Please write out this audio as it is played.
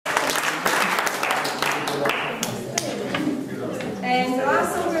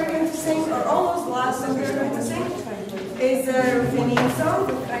is a Ruthenian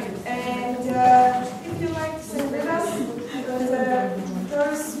song, and if you like to sing with us, of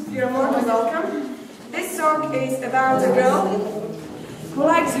course, you're more than welcome. This song is about a girl who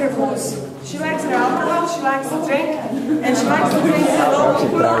likes her booze. She likes her alcohol, she likes to drink, and she likes to drink alone.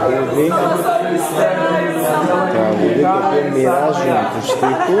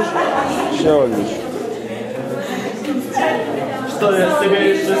 Što je z tego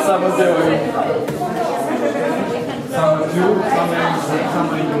jeszcze samodzielnie? Samodział,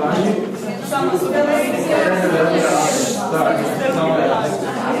 samoidowanie? Tak,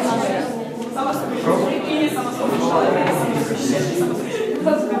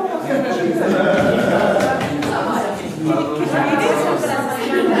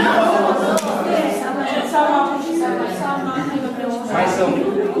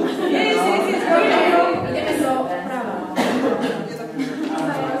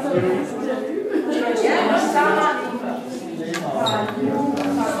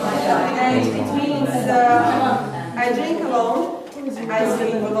 and it means I drink alone, I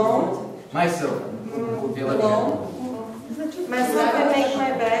sleep alone, myself. alone. Myself can make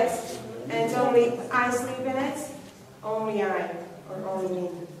my bed, and only I sleep in it, only I, or only me.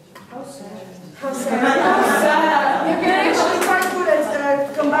 How sad. How sad. You can actually quite good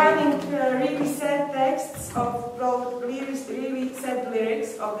at combining really sad texts of, well, really sad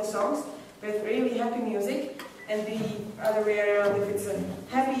lyrics of the songs with really happy music, and the other way around, if it's a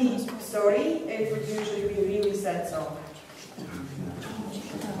happy story, it would usually be a really sad song.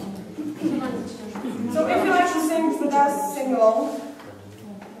 So if you like to sing with us, sing along.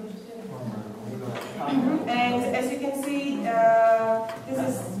 And as you can see, this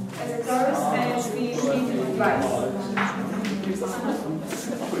is as a chorus, and we repeat it twice.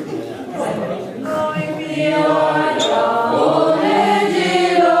 Oh,